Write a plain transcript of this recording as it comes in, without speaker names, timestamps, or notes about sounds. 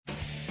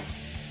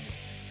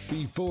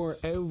Before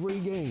every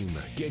game,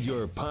 get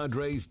your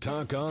Padres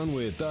talk on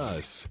with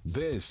us.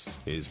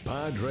 This is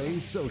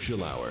Padres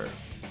Social Hour.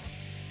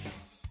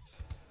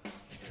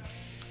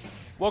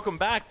 Welcome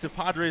back to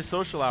Padres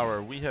Social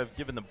Hour. We have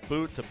given the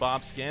boot to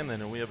Bob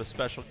Scanlon, and we have a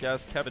special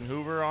guest, Kevin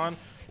Hoover, on.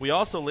 We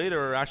also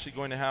later are actually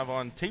going to have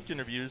on taped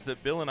interviews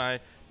that Bill and I.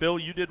 Bill,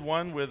 you did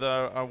one with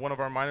one of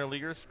our minor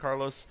leaguers,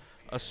 Carlos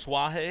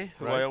Aswaje,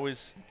 who I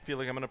always feel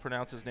like I'm going to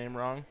pronounce his name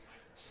wrong.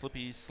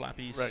 Slappy,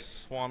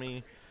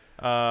 Swami.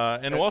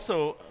 And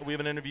also, we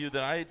have an interview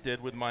that I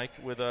did with Mike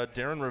with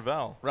Darren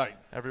Ravel. Right.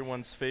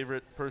 Everyone's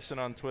favorite person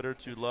on Twitter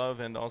to love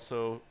and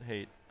also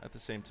hate at the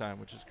same time,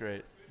 which is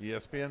great.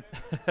 ESPN.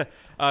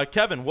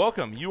 Kevin,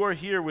 welcome. You are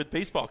here with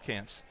baseball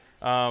camps.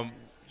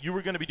 You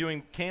were going to be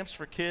doing camps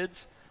for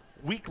kids,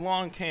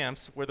 week-long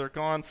camps where they're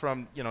gone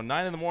from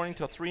 9 in the morning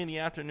till 3 in the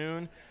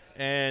afternoon,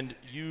 and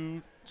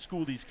you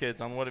school these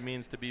kids on what it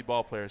means to be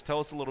ball players. Tell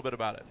us a little bit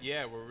about it.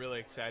 Yeah, we're really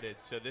excited.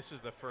 So this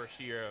is the first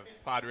year of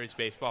Padres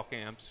baseball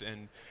camps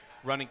and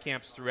running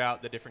camps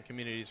throughout the different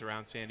communities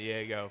around San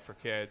Diego for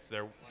kids.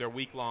 They're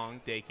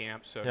week-long day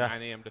camps, so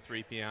 9 a.m. to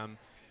 3 p.m.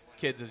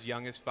 Kids as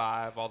young as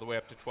 5 all the way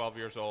up to 12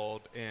 years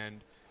old, and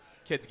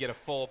kids get a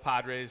full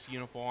Padres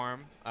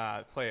uniform,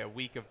 play a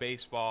week of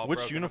baseball.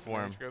 Which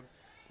uniform?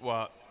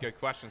 Well, good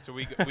question. So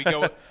we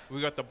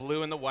got the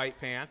blue and the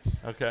white pants.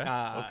 Okay.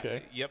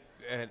 Okay. Yep.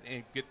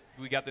 And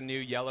we got the new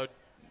yellow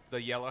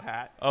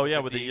hat. Oh yeah,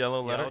 with the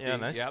yellow letter. Yellow yeah,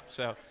 D. nice. Yep.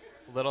 So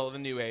a little of the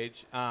new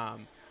age.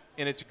 And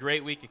it's a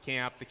great week of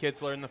camp. The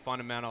kids learn the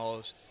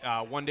fundamentals.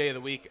 One day of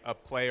the week, a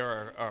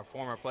player or a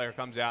former player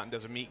comes out and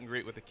does a meet and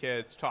greet with the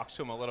kids, talks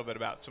to them a little bit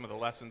about some of the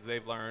lessons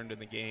they've learned in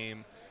the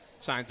game,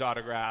 signs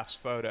autographs,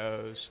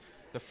 photos.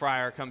 The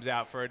Friar comes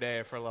out for a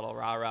day for a little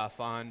rah-rah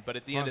fun. But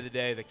at the end of the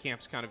day, the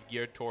camp's kind of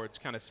geared towards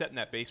kind of setting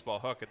that baseball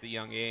hook at the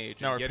young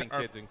age and getting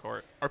kids in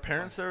court. Are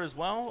parents there as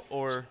well?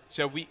 Or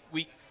So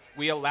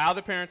we allow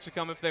the parents to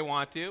come if they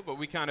want to, but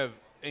we kind of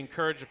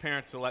encourage the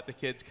parents to let the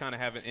kids kind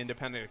of have an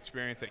independent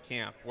experience at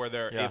camp where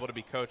they're able to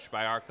be coached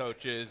by our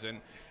coaches and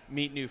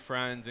meet new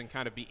friends and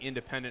kind of be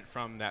independent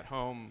from that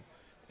home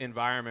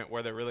environment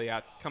where they really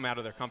come out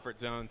of their comfort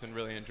zones and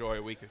really enjoy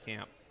a week of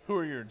camp. Who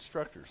are your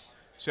instructors?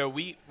 So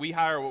we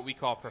hire what we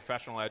call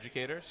professional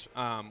educators.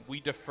 We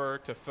defer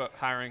to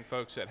hiring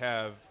folks that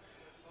have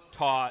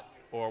taught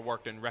or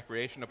worked in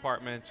recreation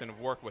departments and have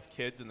worked with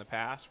kids in the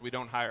past. We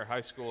don't hire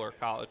high school or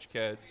college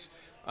kids.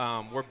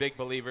 We're big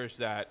believers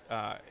that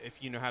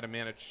if you know how to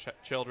manage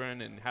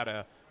children and how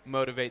to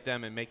motivate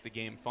them and make the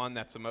game fun,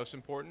 that's the most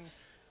important.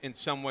 In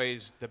some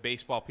ways, the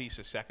baseball piece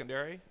is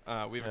secondary.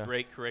 We have a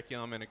great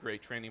curriculum and a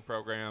great training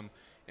program.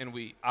 And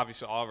we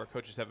obviously all of our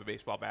coaches have a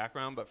baseball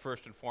background, but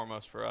first and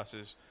foremost for us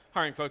is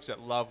hiring folks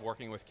that love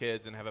working with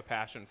kids and have a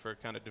passion for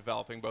kind of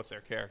developing both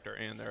their character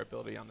and their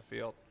ability on the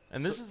field.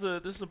 And this is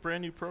a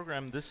brand new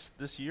program this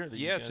year.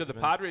 So the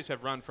Padres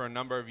have run for a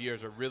number of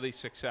years a really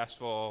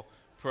successful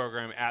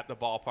program at the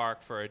ballpark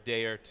for a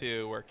day or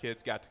two where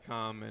kids got to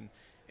come,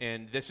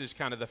 and this is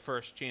kind of the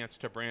first chance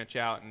to branch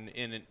out and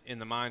in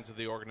the minds of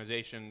the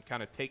organization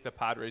kind of take the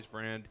Padres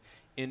brand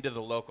into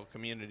the local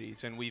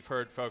communities. And we've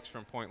heard folks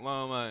from Point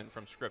Loma and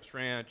from Scripps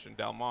Ranch and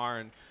Del Mar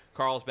and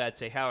Carlsbad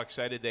say how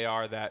excited they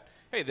are that,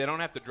 hey, they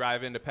don't have to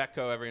drive into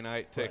Petco every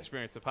night to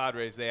experience the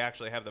Padres. They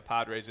actually have the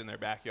Padres in their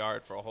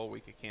backyard for a whole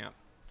week of camp.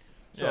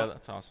 So yeah,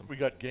 that's awesome. We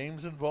got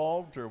games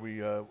involved, or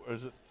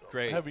is it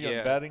great heavy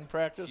on batting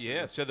practice?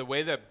 Yeah, so the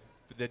way that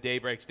the day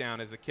breaks down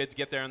is the kids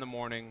get there in the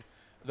morning.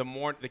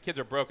 The kids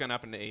are broken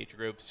up into age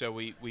groups, so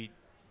we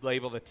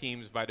label the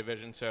teams by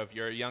division. So if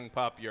you're a young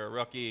pup, you're a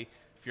rookie.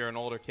 If you're an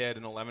older kid,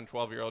 an 11,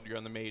 12-year-old, you're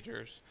in the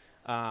majors.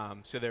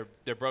 So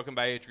they're broken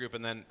by age group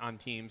and then on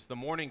teams. The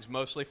morning's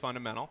mostly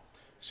fundamental.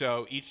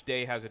 So each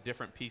day has a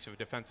different piece of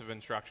defensive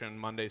instruction.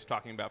 Monday's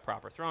talking about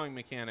proper throwing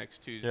mechanics.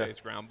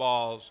 Tuesday's ground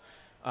balls.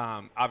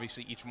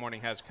 Obviously, each morning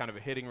has kind of a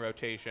hitting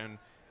rotation.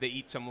 They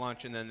eat some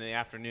lunch, and then in the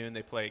afternoon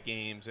they play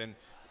games. And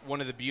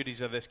one of the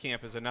beauties of this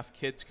camp is enough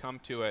kids come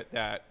to it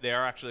that they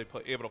are actually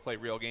able to play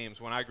real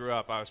games. When I grew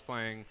up, I was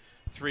playing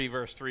 3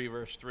 versus 3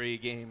 versus 3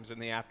 games in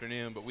the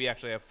afternoon, but we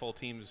actually have full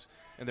teams,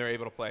 and they're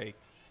able to play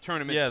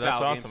tournament style games. Yeah,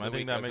 that's awesome. I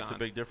think that makes a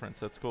big difference.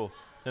 That's cool.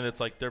 And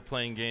it's like they're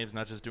playing games,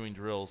 not just doing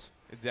drills.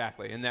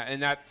 Exactly, and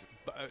that's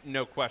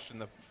no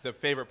question the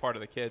favorite part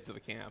of the kids of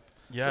the camp.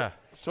 Yeah.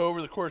 So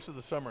over the course of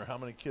the summer, how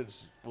many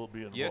kids will be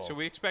involved? Yeah, so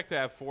we expect to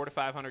have 400 to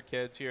 500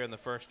 kids here in the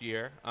first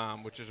year,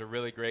 which is a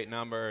really great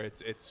number.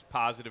 It's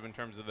positive in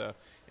terms of the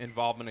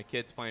involvement of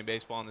kids playing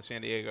baseball in the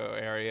San Diego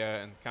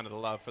area and kind of the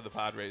love for the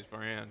Padres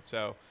brand.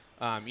 So,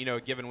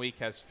 a given week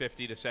has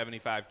 50 to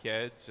 75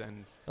 kids,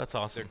 and that's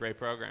awesome. It's a great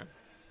program.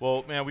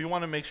 Well, man, we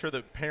want to make sure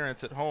that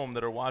parents at home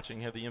that are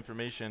watching have the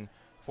information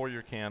for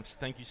your camps.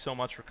 Thank you so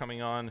much for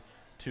coming on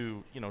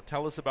to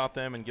tell us about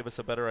them and give us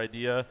a better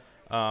idea.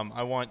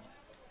 I want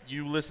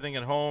you listening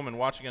at home and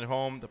watching at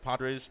home, the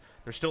Padres,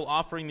 they're still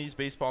offering these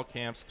baseball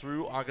camps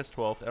through August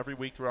 12th, every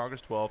week through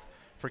August 12th,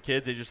 for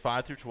kids ages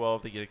 5 through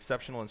 12. They get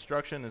exceptional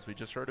instruction, as we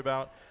just heard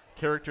about.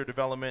 character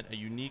development, a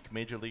unique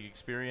Major League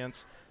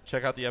experience.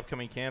 Check out the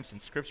upcoming camps in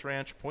Scripps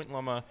Ranch, Point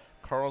Loma,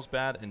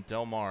 Carlsbad, and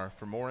Del Mar.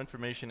 For more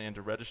information and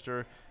to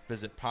register,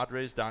 visit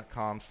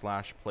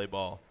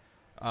padres.com/playball.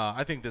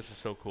 I think this is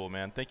so cool,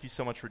 man. Thank you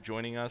so much for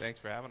joining us. Thanks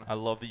for having us. I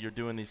love that you're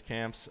doing these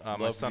camps. My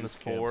Love son youth is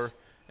 4, camps.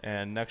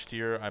 and next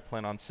year I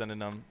plan on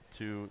sending him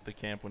to the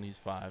camp when he's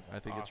 5. I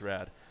think it's Awesome.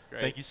 rad.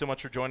 Great. Thank you so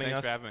much for joining Thanks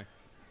us. for having me.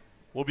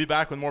 We'll be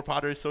back with more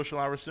Padres Social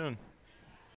Hour soon.